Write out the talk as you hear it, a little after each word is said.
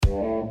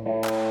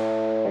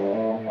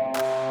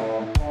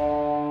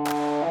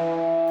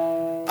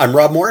I'm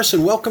Rob Morris,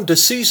 and welcome to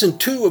Season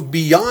 2 of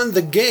Beyond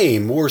the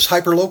Game, Moore's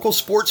hyperlocal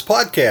sports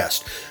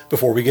podcast.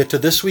 Before we get to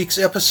this week's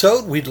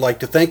episode, we'd like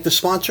to thank the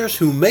sponsors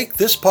who make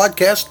this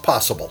podcast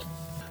possible.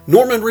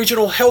 Norman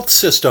Regional Health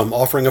System,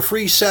 offering a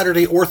free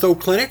Saturday ortho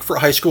clinic for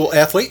high school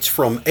athletes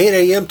from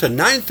 8 a.m. to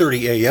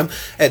 9:30 a.m.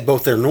 at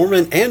both their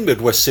Norman and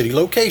Midwest City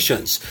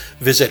locations.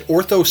 Visit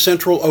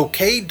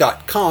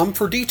orthocentralok.com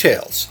for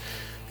details.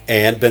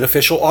 And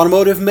Beneficial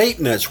Automotive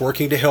Maintenance,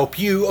 working to help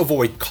you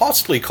avoid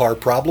costly car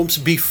problems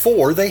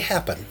before they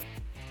happen.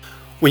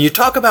 When you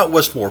talk about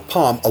Westmoor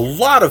Palm, a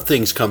lot of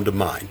things come to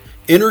mind.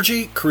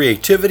 Energy,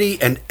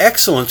 creativity, and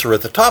excellence are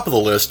at the top of the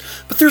list,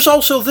 but there's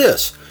also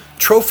this: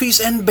 trophies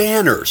and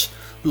banners.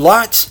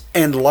 Lots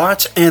and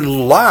lots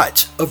and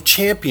lots of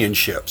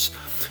championships.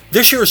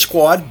 This year's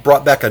squad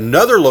brought back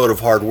another load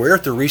of hardware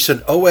at the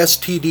recent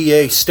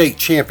OSTDA State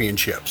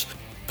Championships.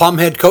 Palm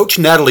head coach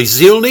Natalie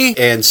Zielny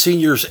and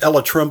seniors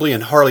Ella Tremblay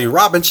and Harley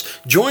Robbins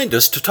joined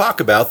us to talk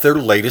about their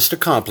latest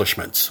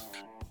accomplishments.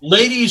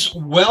 Ladies,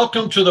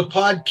 welcome to the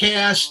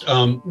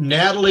podcast.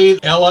 Natalie,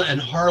 Ella, and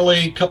Harley,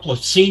 a couple of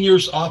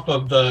seniors off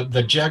of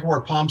the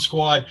Jaguar Palm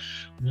squad.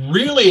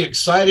 Really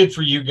excited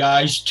for you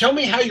guys. Tell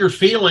me how you're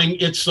feeling.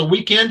 It's the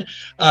weekend.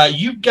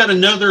 You've got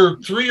another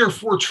 3 or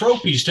 4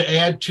 trophies to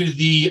add to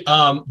the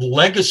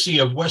legacy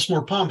of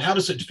Westmoor Palm. How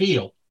does it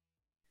feel?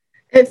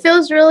 It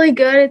feels really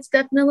good. It's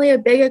definitely a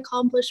big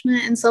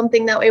accomplishment and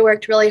something that we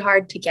worked really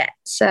hard to get.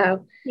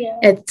 So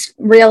It's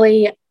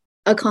really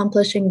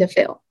accomplishing to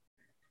feel.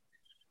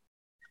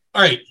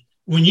 All right.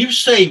 When you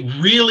say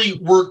really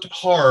worked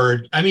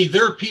hard, I mean,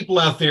 there are people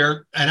out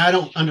there, and I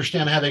don't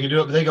understand how they can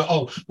do it, but they go,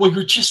 oh, well,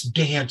 you're just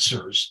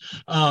dancers.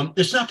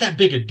 It's not that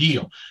big a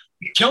deal.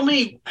 Tell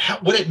me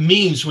what it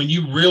means when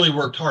you really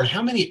worked hard.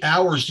 How many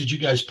hours did you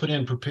guys put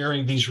in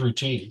preparing these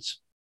routines?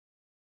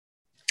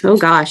 Oh,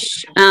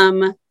 gosh.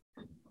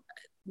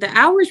 The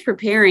hours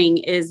preparing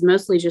is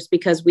mostly just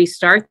because we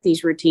start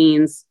these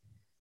routines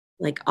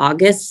like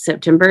August,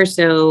 September.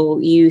 So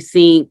you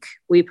think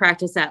we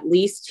practice at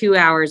least 2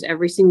 hours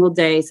every single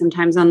day,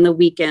 sometimes on the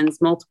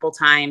weekends, multiple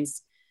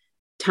times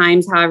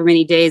however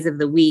many days of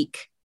the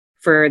week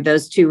for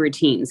those 2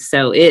 routines.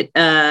 So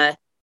a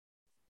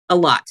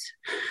lot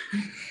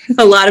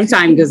of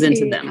time goes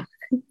into them,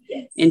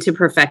 into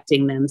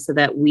perfecting them so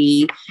that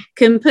we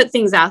can put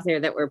things out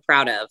there that we're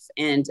proud of.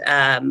 And,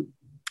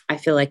 I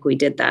feel like we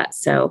did that.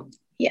 So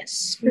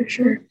yes, for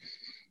sure.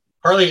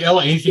 Harley,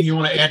 Ella, anything you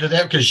want to add to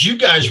that? Because you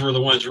guys were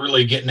the ones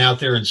really getting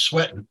out there and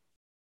sweating.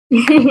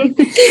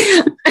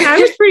 I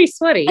was pretty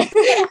sweaty.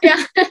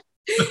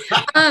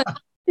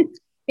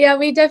 Yeah,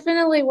 we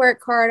definitely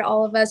work hard,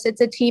 all of us. It's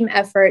a team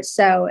effort.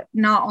 So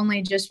not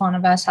only just one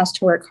of us has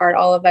to work hard,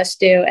 all of us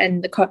do.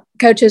 And the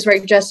coaches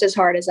work just as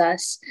hard as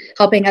us,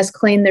 helping us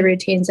clean the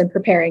routines and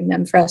preparing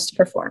them for us to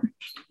perform.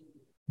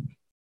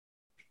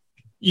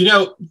 You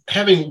know,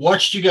 having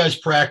watched you guys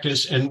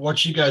practice and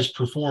watched you guys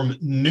perform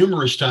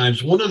numerous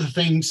times, one of the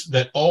things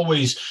that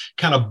always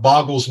kind of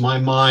boggles my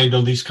mind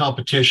on these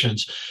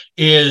competitions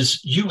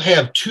is you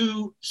have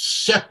 2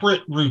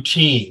 separate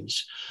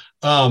routines.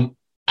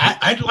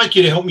 I'd like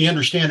you to help me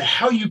understand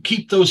how you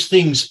keep those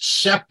things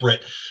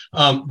separate,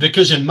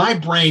 because in my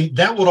brain,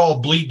 that would all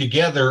bleed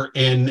together,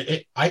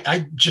 and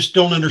I just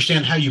don't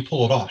understand how you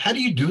pull it off. How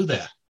do you do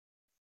that?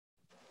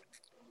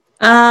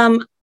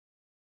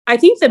 I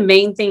think the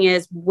main thing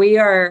is we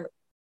are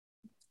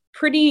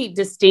pretty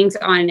distinct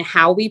on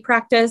how we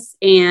practice,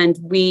 and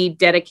we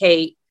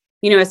dedicate,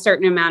 a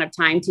certain amount of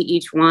time to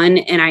each one.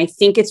 And I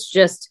think it's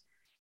just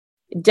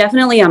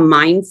definitely a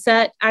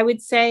mindset, I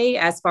would say,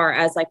 as far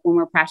as like when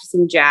we're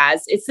practicing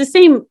jazz, it's the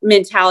same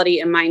mentality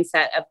and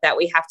mindset of that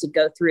we have to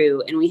go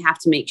through, and we have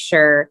to make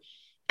sure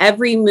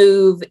every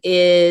move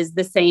is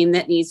the same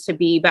that needs to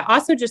be, but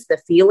also just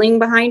the feeling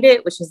behind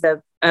it, which is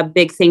a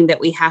big thing that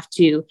we have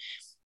to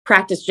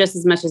practice just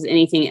as much as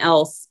anything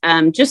else,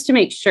 just to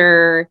make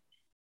sure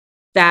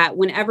that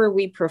whenever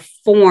we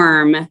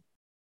perform,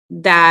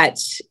 that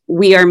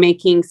we are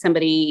making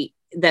somebody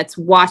that's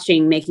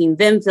watching, making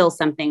them feel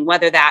something,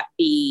 whether that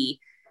be,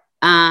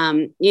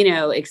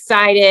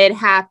 excited,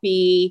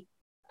 happy,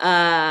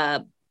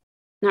 not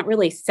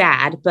really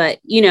sad, but,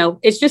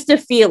 it's just a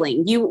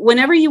feeling.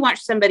 Whenever you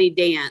watch somebody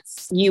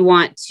dance, you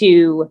want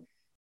to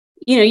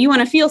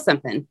feel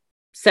something.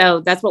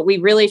 So that's what we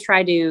really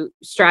try to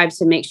strive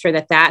to make sure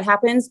that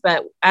happens.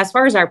 But as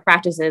far as our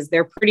practices,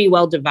 they're pretty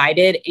well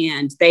divided,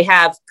 and they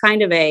have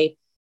kind of a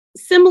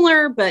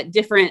similar but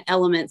different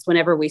elements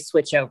whenever we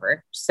switch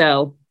over.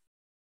 So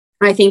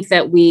I think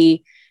that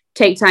we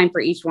take time for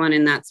each one,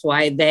 and that's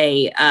why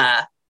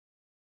I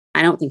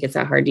don't think it's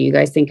that hard. Do you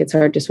guys think it's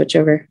hard to switch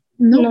over?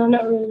 No,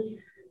 not really.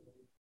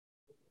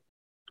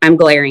 I'm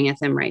glaring at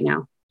them right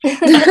now.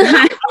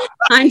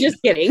 I'm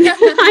just kidding.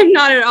 I'm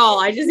not at all.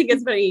 I just think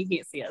it's funny you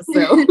can't see us.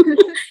 So,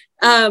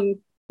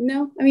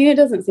 no, I mean, it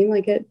doesn't seem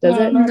like it, does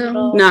it?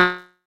 No.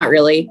 Not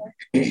really.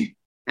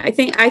 I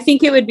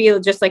think it would be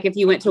just like if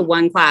you went to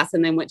one class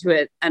and then went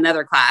to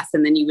another class,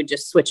 and then you would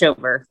just switch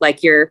over.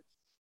 Like you're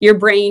your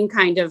brain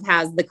kind of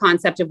has the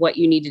concept of what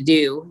you need to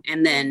do.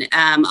 And then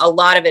a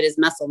lot of it is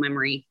muscle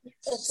memory.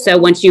 So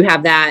once you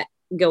have that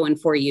going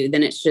for you,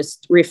 then it's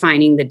just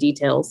refining the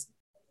details.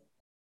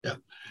 Yeah.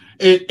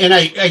 And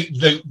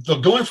the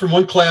going from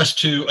one class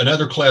to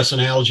another class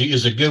analogy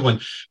is a good one.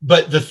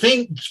 But the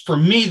thing for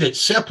me that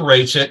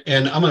separates it,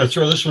 and I'm going to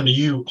throw this one to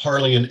you,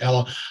 Harley and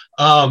Ella,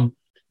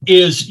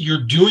 is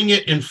you're doing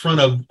it in front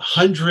of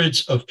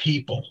hundreds of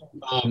people,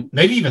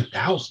 maybe even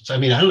thousands. I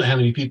mean, I don't know how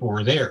many people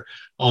were there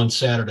on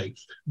Saturday,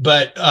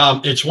 but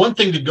it's one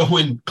thing to go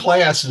in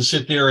class and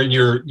sit there in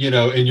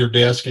your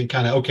desk and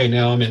kind of, okay,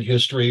 now I'm in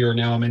history or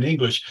now I'm in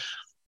English,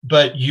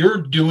 but you're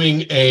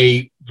doing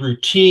a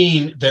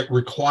routine that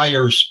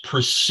requires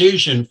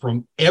precision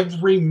from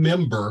every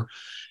member,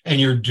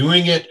 and you're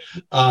doing it.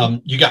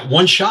 You got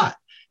one shot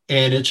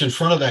and it's in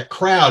front of that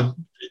crowd.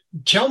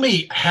 Tell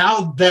me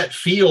how that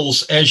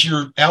feels as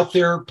you're out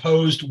there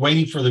posed,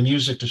 waiting for the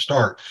music to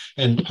start.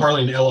 And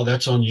Harley and Ella,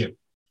 that's on you.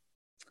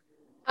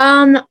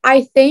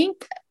 I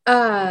think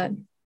our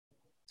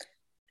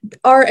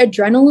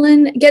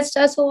adrenaline gets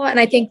to us a lot. And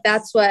I think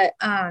that's what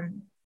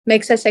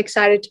makes us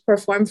excited to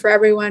perform for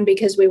everyone,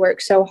 because we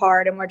work so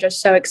hard and we're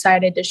just so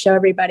excited to show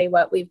everybody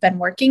what we've been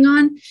working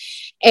on.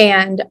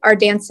 And our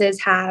dances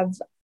have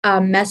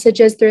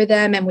messages through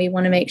them, and we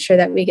want to make sure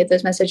that we get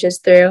those messages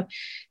through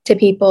to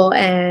people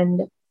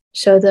and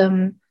show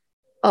them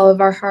all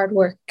of our hard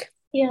work.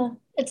 Yeah,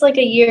 it's like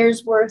a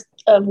year's worth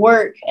of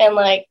work, and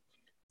like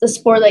the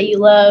sport that you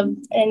love,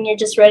 and you're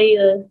just ready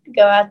to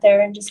go out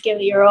there and just give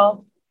it your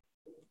all.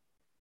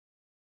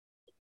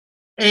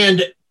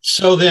 And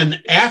so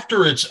then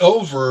after it's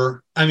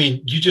over, I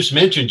mean, you just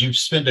mentioned you've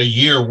spent a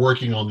year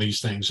working on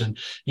these things and,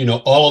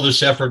 all of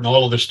this effort and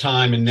all of this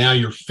time, and now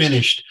you're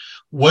finished.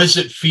 What does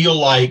it feel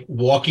like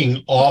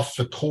walking off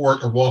the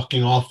court or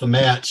walking off the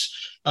mats,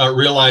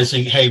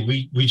 realizing, hey,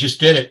 we just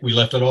did it. We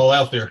left it all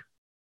out there.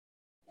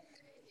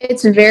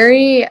 It's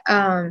very,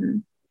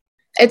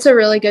 it's a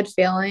really good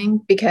feeling,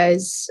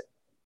 because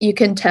you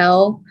can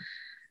tell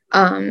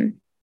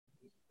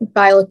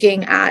by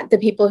looking at the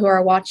people who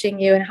are watching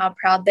you and how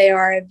proud they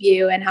are of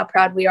you and how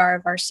proud we are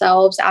of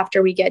ourselves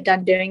after we get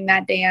done doing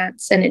that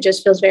dance. And it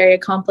just feels very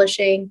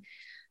accomplishing,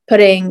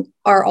 putting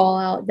our all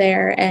out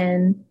there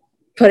and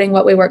putting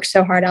what we work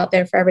so hard out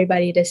there for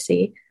everybody to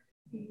see.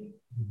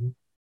 Mm-hmm.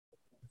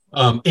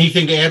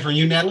 Anything to add from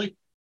you, Natalie?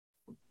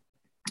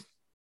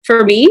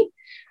 For me?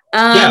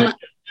 Yeah,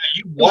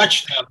 you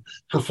watch them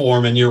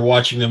perform and you're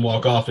watching them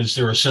walk off. Is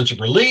there a sense of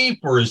relief,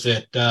 or is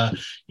it,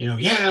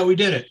 yeah, we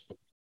did it?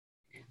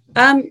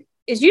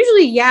 It's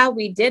usually, yeah,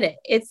 we did it.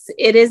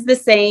 It is the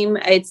same.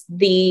 It's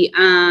the,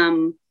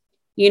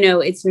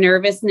 it's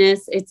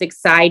nervousness. It's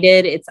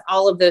excited. It's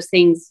all of those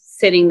things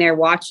sitting there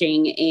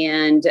watching.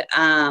 And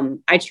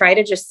I try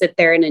to just sit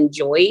there and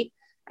enjoy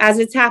as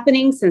it's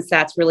happening, since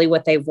that's really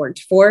what they've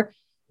worked for.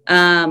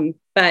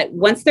 But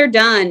once they're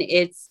done,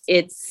 it's,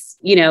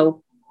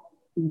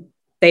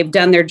 they've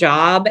done their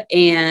job,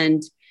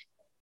 and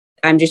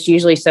I'm just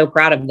usually so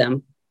proud of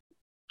them.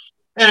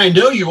 And I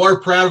know you are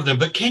proud of them,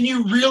 but can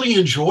you really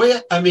enjoy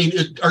it? I mean,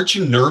 aren't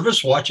you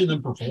nervous watching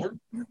them perform?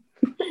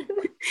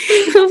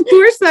 Of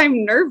course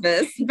I'm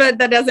nervous, but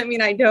that doesn't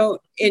mean I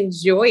don't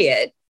enjoy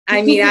it.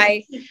 I mean,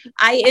 I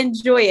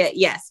enjoy it,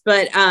 yes,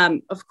 but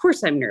of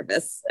course I'm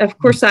nervous. Of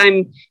course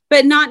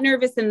but not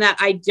nervous in that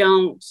I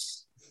don't,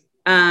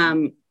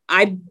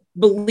 I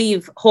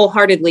believe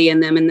wholeheartedly in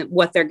them and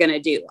what they're going to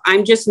do.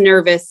 I'm just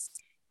nervous,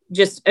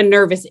 just a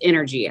nervous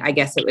energy, I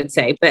guess it would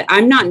say, but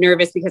I'm not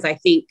nervous because I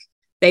think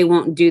they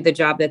won't do the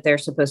job that they're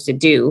supposed to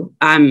do.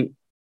 I'm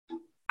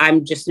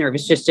just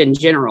nervous just in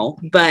general,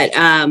 but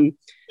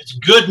it's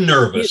good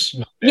nervous.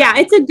 Yeah,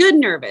 it's a good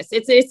nervous.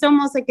 It's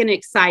almost like an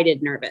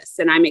excited nervous,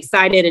 and I'm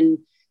excited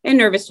and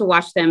nervous to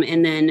watch them.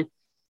 And then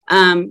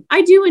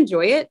I do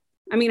enjoy it.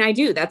 I mean, I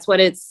do. That's what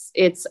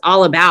it's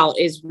all about,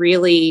 is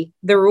really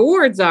the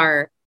rewards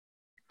are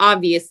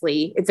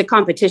obviously it's a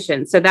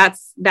competition. So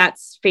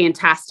that's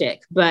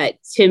fantastic. But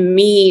to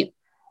me,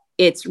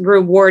 it's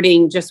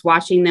rewarding just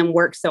watching them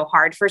work so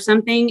hard for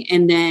something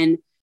and then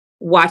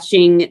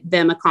watching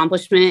them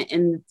accomplish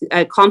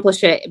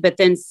it, but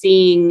then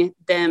seeing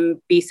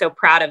them be so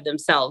proud of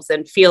themselves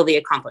and feel the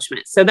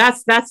accomplishment. So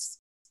that's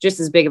just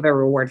as big of a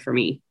reward for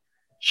me.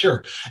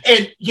 Sure.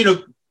 And,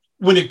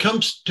 when it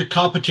comes to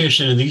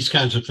competition and these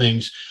kinds of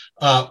things,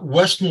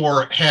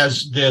 Westmore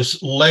has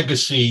this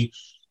legacy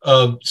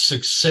of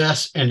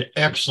success and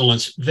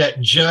excellence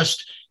that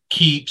just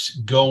keeps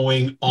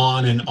going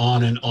on and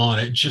on and on.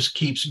 It just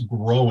keeps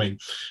growing.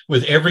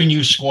 With every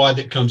new squad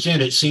that comes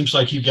in, it seems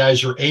like you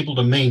guys are able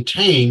to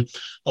maintain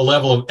a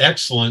level of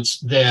excellence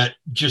that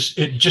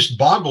it just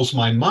boggles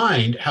my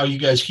mind how you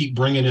guys keep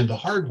bringing in the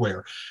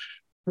hardware.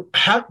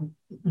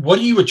 What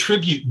do you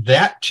attribute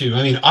that to?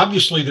 I mean,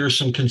 obviously there's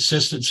some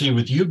consistency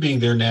with you being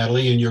there,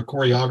 Natalie, and your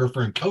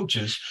choreographer and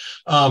coaches.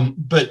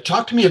 But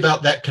talk to me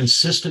about that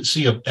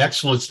consistency of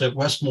excellence that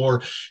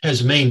Westmore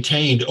has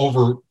maintained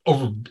over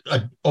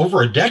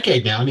a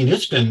decade now. I mean,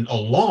 it's been a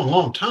long,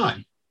 long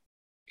time.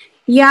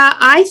 Yeah,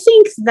 I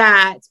think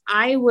that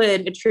I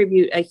would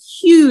attribute a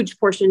huge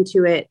portion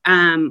to it.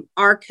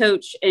 Our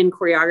coach and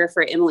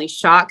choreographer, Emily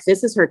Schock,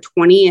 this is her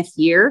 20th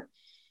year.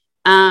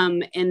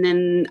 And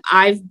then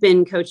I've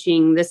been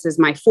coaching, this is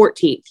my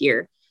 14th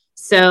year.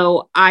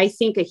 So I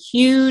think a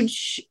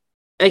huge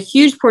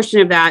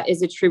portion of that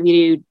is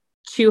attributed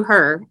to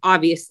her,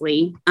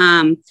 obviously,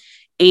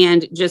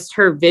 and just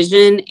her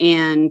vision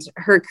and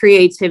her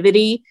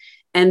creativity.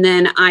 And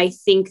then I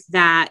think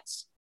that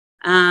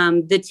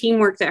the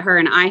teamwork that her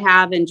and I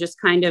have, and just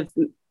kind of,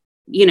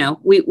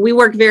 we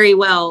work very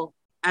well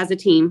as a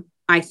team,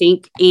 I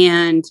think,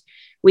 and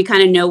we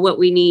kind of know what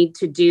we need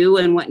to do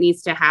and what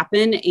needs to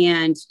happen.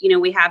 And,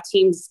 we have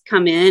teams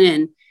come in,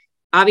 and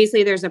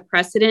obviously there's a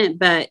precedent,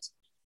 but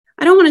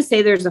I don't want to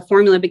say there's a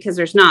formula, because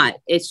there's not.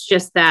 It's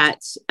just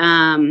that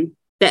the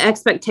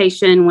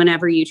expectation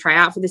whenever you try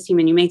out for this team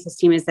and you make this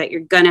team is that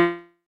you're going to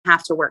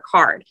have to work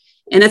hard.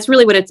 And that's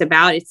really what it's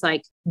about. It's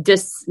like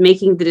just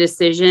making the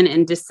decision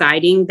and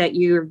deciding that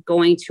you're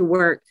going to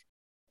work.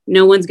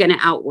 No one's going to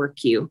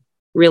outwork you,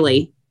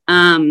 really.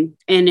 And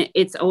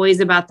it's always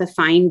about the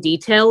fine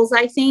details,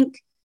 I think.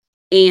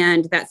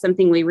 And that's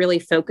something we really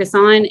focus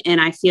on. And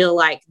I feel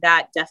like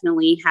that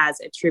definitely has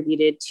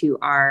attributed to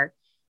our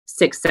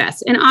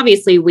success. And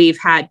obviously we've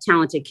had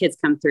talented kids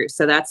come through.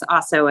 So that's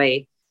also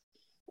a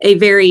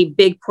very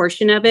big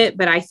portion of it.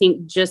 But I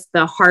think just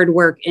the hard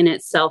work in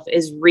itself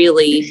is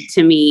really,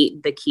 to me,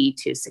 the key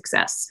to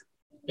success.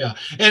 Yeah.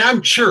 And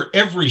I'm sure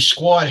every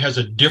squad has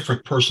a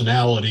different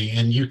personality,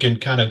 and you can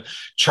kind of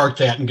chart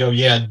that and go,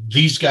 yeah,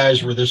 these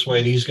guys were this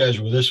way, these guys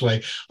were this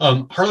way.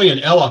 Harley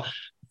and Ella,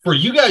 for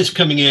you guys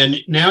coming in,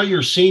 now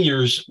you're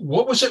seniors,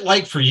 what was it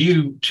like for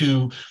you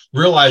to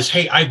realize,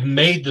 hey, I've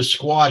made the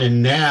squad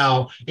and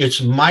now it's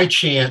my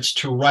chance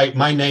to write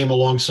my name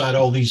alongside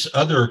all these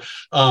other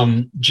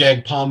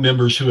JAG Palm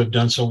members who have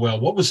done so well?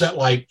 What was that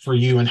like for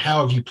you, and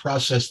how have you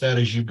processed that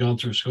as you've gone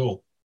through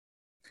school?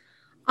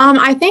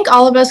 I think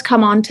all of us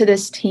come onto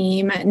this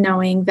team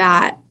knowing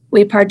that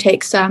we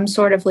partake some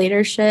sort of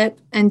leadership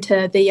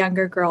into the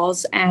younger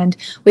girls, and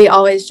we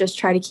always just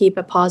try to keep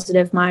a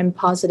positive mind,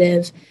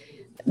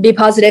 be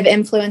positive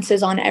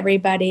influences on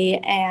everybody.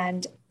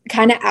 And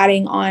kind of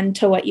adding on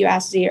to what you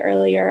asked Z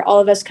earlier, all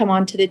of us come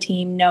onto the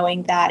team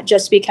knowing that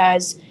just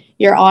because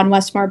you're on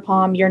Westmore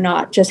Palm, you're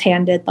not just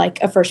handed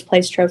like a first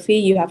place trophy.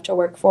 You have to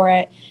work for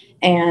it,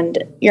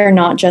 and you're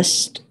not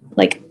just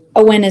like,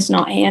 a win is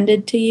not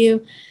handed to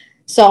you.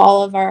 So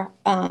all of our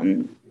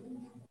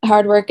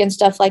hard work and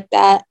stuff like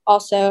that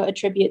also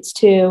attributes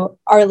to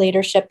our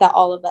leadership that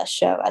all of us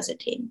show as a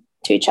team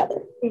to each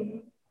other. Mm-hmm.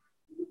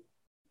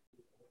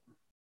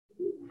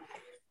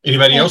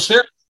 Anybody else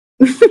there?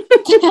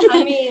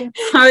 I mean,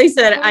 Holly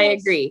said, I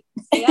agree.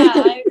 Yeah,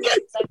 I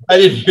agree. I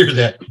didn't hear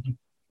that.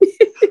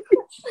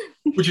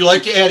 Would you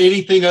like to add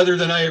anything other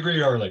than I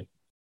agree, Harley?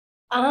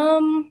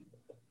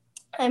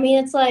 I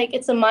mean, it's like,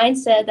 it's a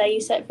mindset that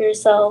you set for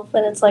yourself,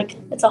 and it's like,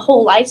 it's a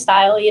whole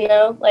lifestyle,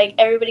 like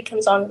everybody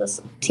comes onto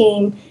this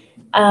team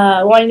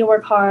wanting to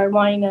work hard,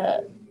 wanting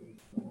to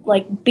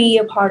like be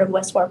a part of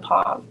Westmore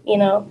Palm,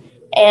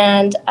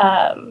 and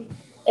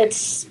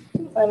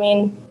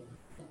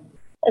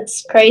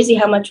it's crazy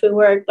how much we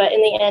work, but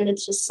in the end,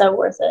 it's just so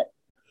worth it.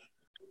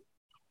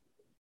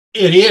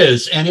 It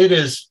is. And it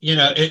is,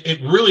 it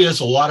really is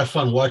a lot of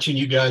fun watching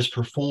you guys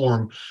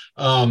perform.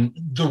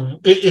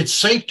 It's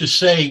safe to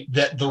say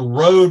that the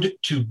road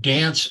to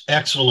dance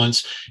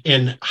excellence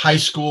in high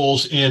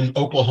schools in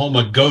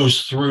Oklahoma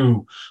goes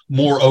through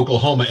Moore,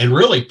 Oklahoma, and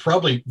really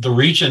probably the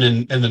region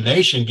and the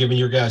nation, given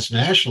your guys'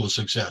 national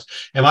success.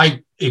 Am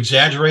I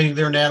exaggerating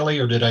there, Natalie,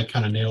 or did I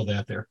kind of nail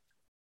that there?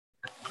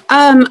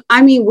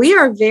 We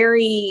are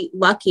very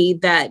lucky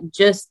that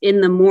just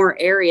in the Moore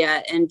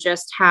area, and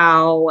just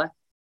how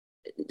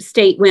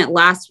state went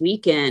last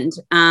weekend,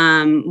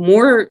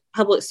 Moore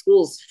public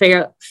schools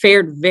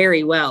fared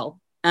very well.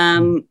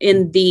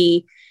 In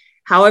the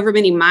however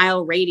many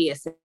mile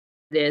radius it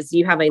is,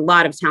 you have a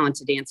lot of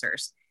talented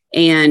dancers.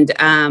 And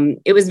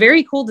it was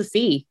very cool to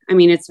see.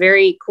 It's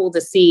very cool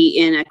to see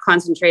in a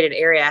concentrated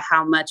area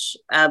how much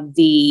of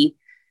the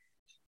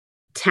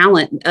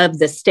talent of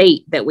the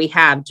state that we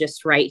have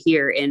just right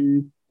here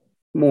in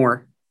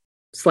Moore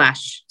 /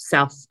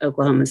 South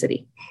Oklahoma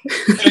City.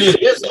 And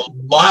it is a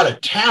lot of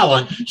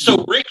talent. So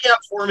recap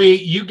for me,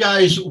 you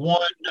guys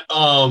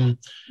won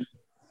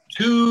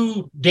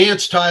 2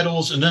 dance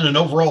titles and then an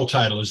overall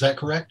title. Is that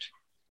correct?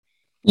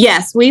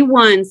 Yes, we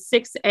won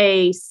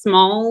 6A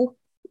small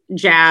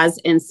jazz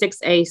and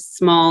 6A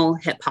small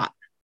hip hop.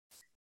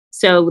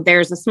 So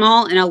there's a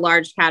small and a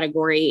large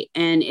category,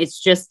 and it's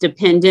just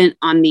dependent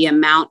on the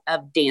amount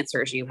of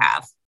dancers you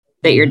have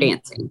that you're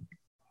dancing.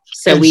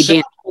 So we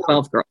danced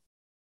 12 girls.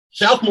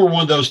 Southmore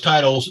won those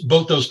titles,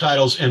 both those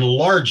titles in a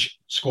large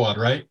squad,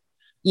 right?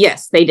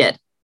 Yes, they did.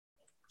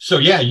 So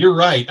yeah, you're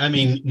right.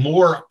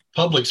 More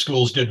public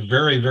schools did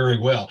very, very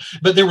well.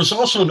 But there was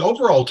also an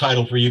overall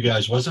title for you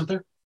guys, wasn't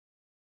there?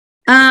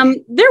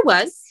 There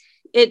was.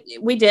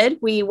 We did.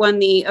 We won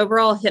the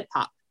overall hip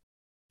hop.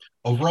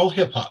 Overall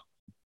hip hop.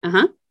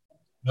 Uh-huh.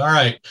 All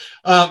right.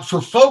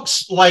 For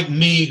folks like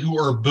me who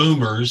are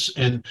boomers,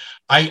 and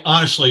I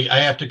honestly, I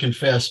have to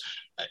confess,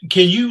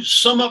 can you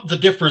sum up the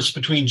difference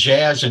between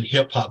jazz and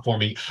hip hop for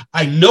me?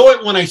 I know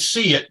it when I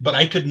see it, but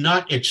I could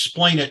not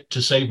explain it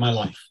to save my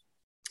life.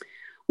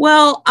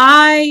 Well,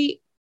 I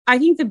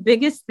think the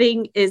biggest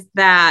thing is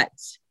that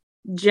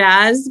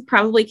jazz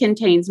probably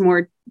contains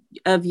more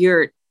of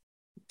your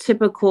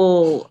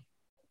typical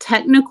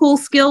technical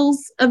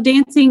skills of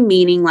dancing,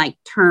 meaning like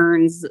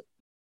turns,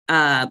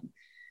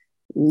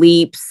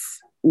 leaps,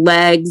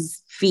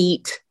 legs,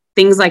 feet,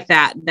 things like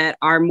that, that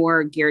are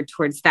more geared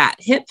towards that.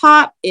 Hip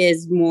hop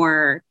is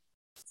more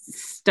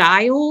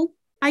style,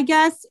 I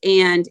guess,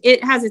 and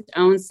it has its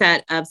own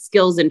set of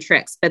skills and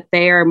tricks, but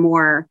they are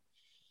more,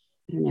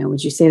 I don't know,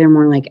 would you say they're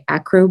more like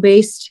acro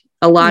based?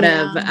 A lot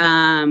of,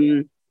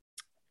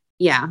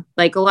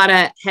 like a lot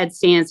of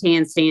headstands,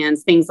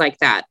 handstands, things like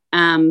that.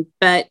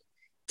 But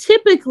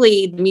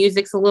typically the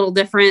music's a little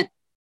different.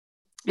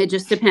 It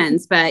just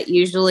depends, but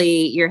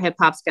usually your hip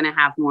hop's going to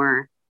have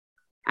more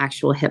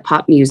actual hip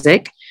hop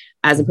music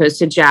as opposed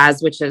to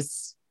jazz, which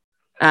is,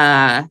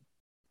 it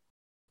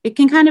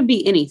can kind of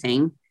be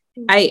anything.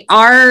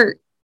 Our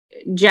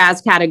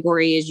jazz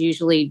category is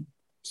usually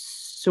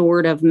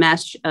sort of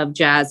mesh of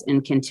jazz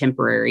and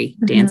contemporary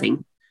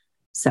dancing.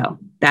 So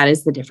that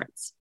is the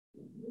difference.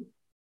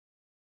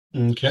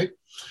 Okay.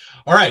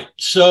 All right.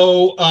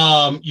 So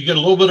you get a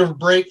little bit of a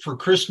break for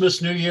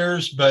Christmas, New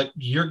Year's, but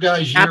your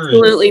guys' year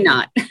absolutely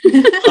not.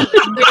 We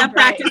have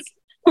practice.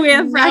 We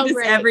have practice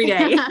every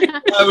day.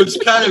 I was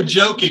kind of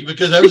joking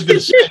because I was going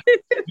to say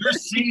your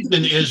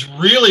season is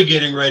really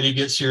getting ready to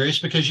get serious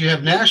because you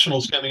have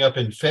nationals coming up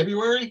in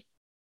February.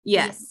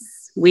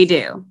 Yes, we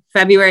do.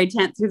 February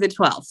 10th through the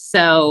 12th.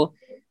 So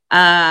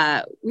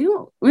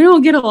we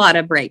don't get a lot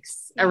of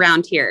breaks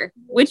around here,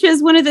 which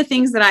is one of the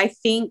things that I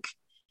think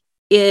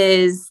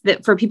is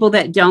that for people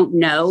that don't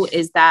know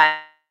is that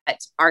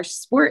our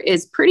sport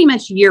is pretty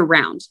much year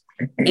round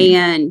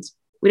and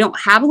we don't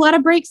have a lot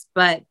of breaks,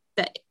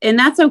 and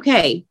that's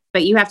okay.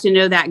 But you have to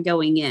know that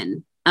going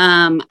in.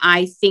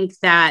 I think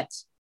that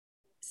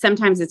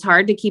sometimes it's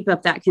hard to keep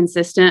up that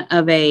consistent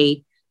of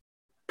a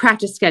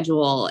practice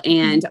schedule,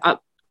 and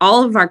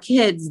all of our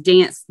kids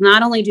dance.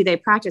 Not only do they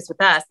practice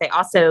with us, they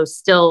also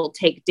still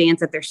take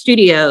dance at their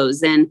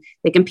studios and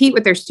they compete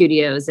with their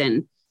studios,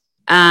 and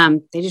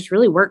they just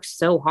really work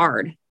so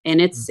hard.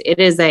 And it's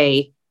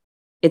a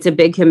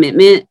big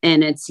commitment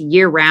and it's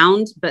year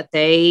round, but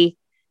they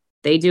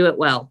do it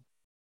well.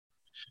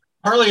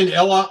 Harley and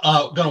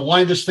Ella, going to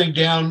wind this thing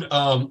down.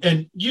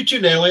 And you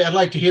too, Natalie, I'd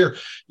like to hear,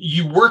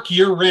 you work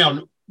year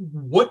round.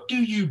 What do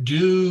you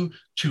do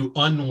to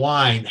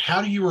unwind?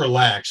 How do you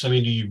relax? I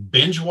mean, do you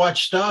binge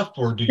watch stuff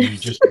or do you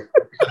just kind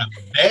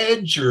of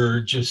veg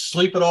or just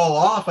sleep it all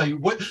off?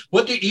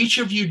 What do each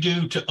of you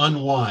do to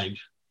unwind?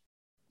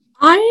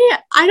 I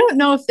don't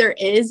know if there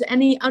is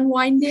any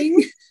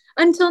unwinding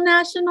until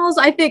nationals.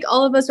 I think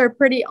all of us are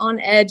pretty on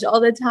edge all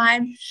the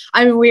time.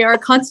 I mean, we are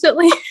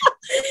constantly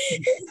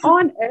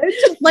on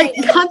edge, like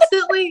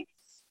constantly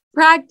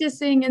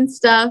practicing and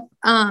stuff,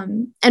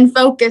 and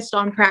focused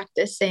on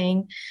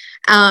practicing.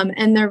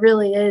 And there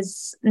really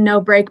is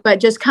no break,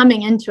 but just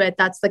coming into it,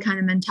 that's the kind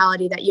of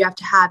mentality that you have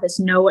to have, is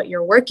know what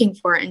you're working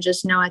for and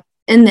just know it,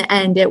 in the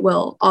end, it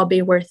will all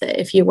be worth it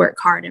if you work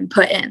hard and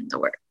put in the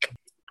work.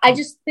 I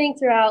just think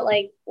throughout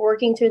like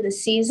working through the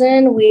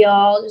season, we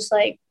all just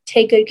like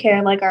take good care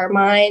of like our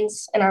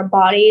minds and our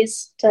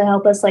bodies to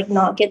help us like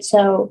not get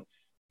so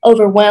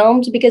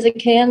overwhelmed, because it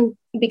can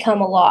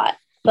become a lot.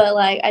 But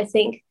like, I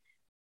think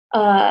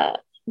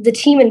the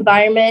team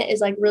environment is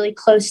like really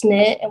close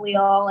knit and we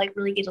all like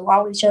really get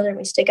along with each other and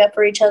we stick up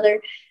for each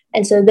other.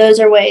 And so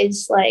those are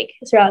ways like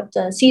throughout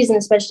the season,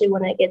 especially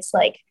when it gets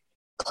like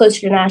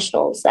closer to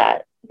nationals,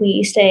 that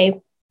we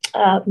stay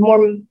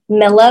more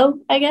mellow,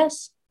 I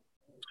guess.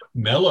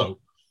 Mellow.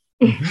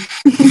 Mm-hmm.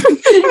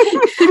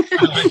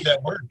 I like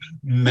that word,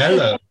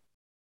 mellow.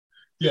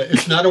 Yeah,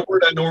 it's not a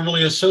word I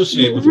normally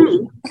associate with.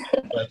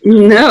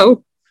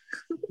 No.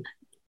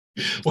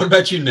 What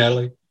about you,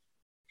 Natalie?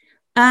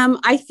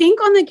 I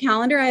think on the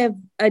calendar, I have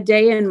a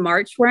day in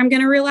March where I'm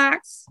going to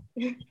relax.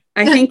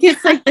 I think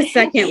it's like the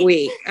second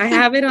week. I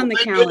have it on the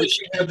calendar.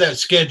 You have that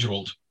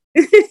scheduled.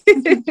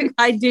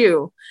 I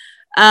do.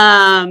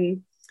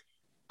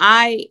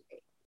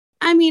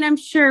 I mean, I'm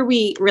sure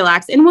we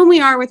relax. And when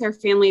we are with our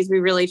families, we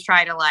really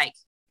try to like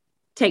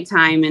take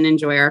time and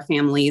enjoy our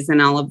families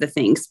and all of the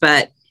things.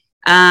 But,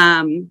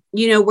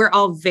 we're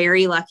all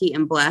very lucky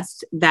and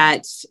blessed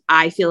that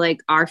I feel like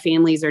our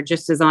families are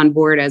just as on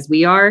board as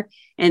we are.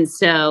 And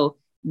so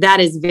that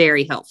is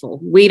very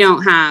helpful. We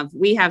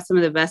have some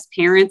of the best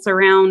parents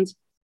around,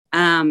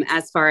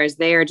 as far as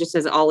they are just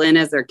as all in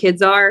as their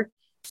kids are.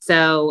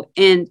 So,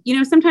 and,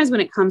 sometimes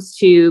when it comes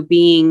to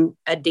being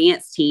a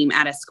dance team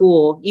at a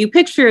school, you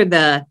picture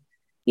the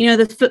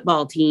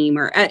football team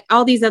or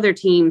all these other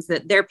teams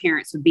that their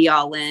parents would be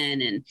all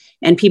in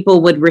and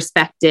people would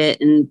respect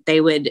it. And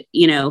they would,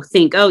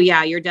 think, oh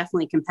yeah, you're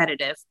definitely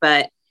competitive.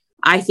 But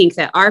I think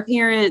that our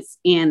parents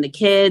and the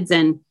kids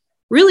and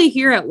really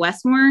here at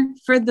Westmore,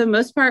 for the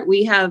most part,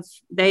 we have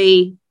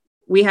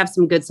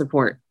some good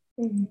support.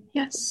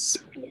 Yes.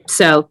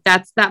 So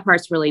that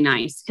part's really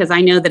nice, because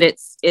I know that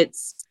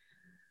it's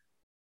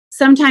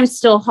sometimes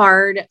still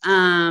hard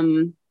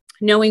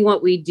knowing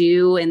what we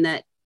do, and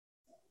that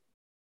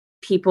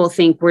people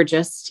think we're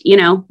just,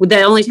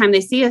 the only time they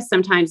see us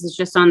sometimes is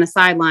just on the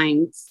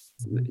sidelines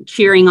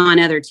cheering on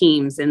other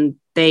teams, and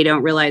they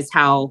don't realize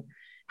how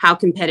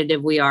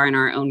competitive we are in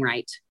our own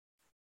right.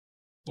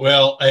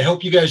 Well, I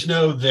hope you guys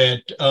know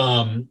that,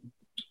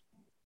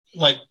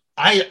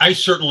 I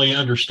certainly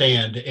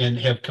understand and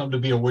have come to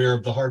be aware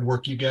of the hard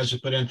work you guys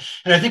have put in.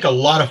 And I think a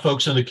lot of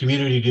folks in the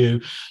community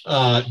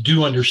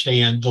do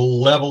understand the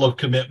level of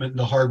commitment and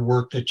the hard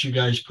work that you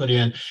guys put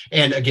in.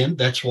 And again,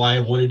 that's why I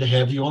wanted to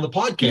have you on the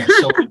podcast.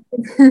 So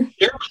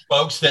share with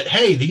folks that,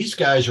 hey, these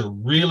guys are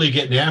really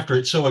getting after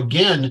it. So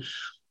again,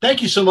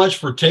 thank you so much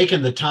for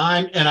taking the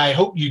time. And I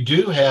hope you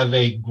do have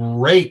a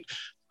great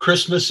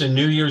Christmas and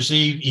New Year's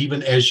Eve,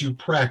 even as you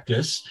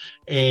practice.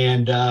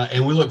 And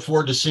we look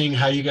forward to seeing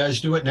how you guys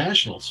do at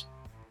Nationals.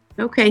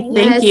 Okay,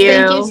 thank you.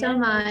 Thank you so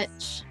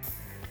much.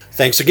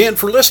 Thanks again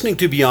for listening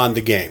to Beyond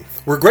the Game.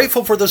 We're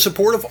grateful for the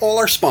support of all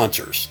our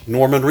sponsors.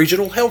 Norman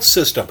Regional Health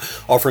System,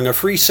 offering a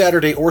free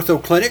Saturday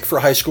ortho clinic for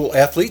high school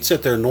athletes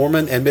at their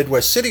Norman and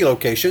Midwest City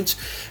locations,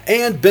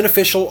 and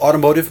Beneficial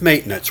Automotive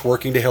Maintenance,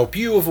 working to help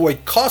you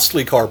avoid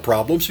costly car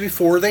problems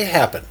before they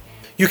happen.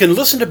 You can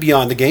listen to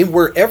Beyond the Game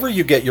wherever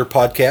you get your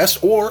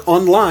podcasts or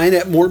online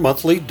at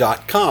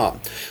moremonthly.com.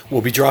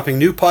 We'll be dropping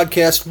new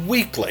podcasts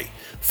weekly.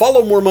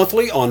 Follow More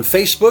Monthly on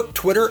Facebook,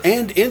 Twitter,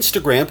 and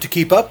Instagram to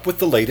keep up with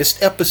the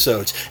latest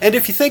episodes. And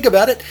if you think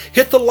about it,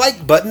 hit the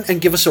like button and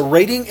give us a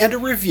rating and a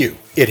review.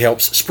 It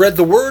helps spread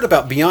the word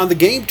about Beyond the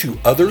Game to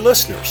other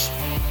listeners.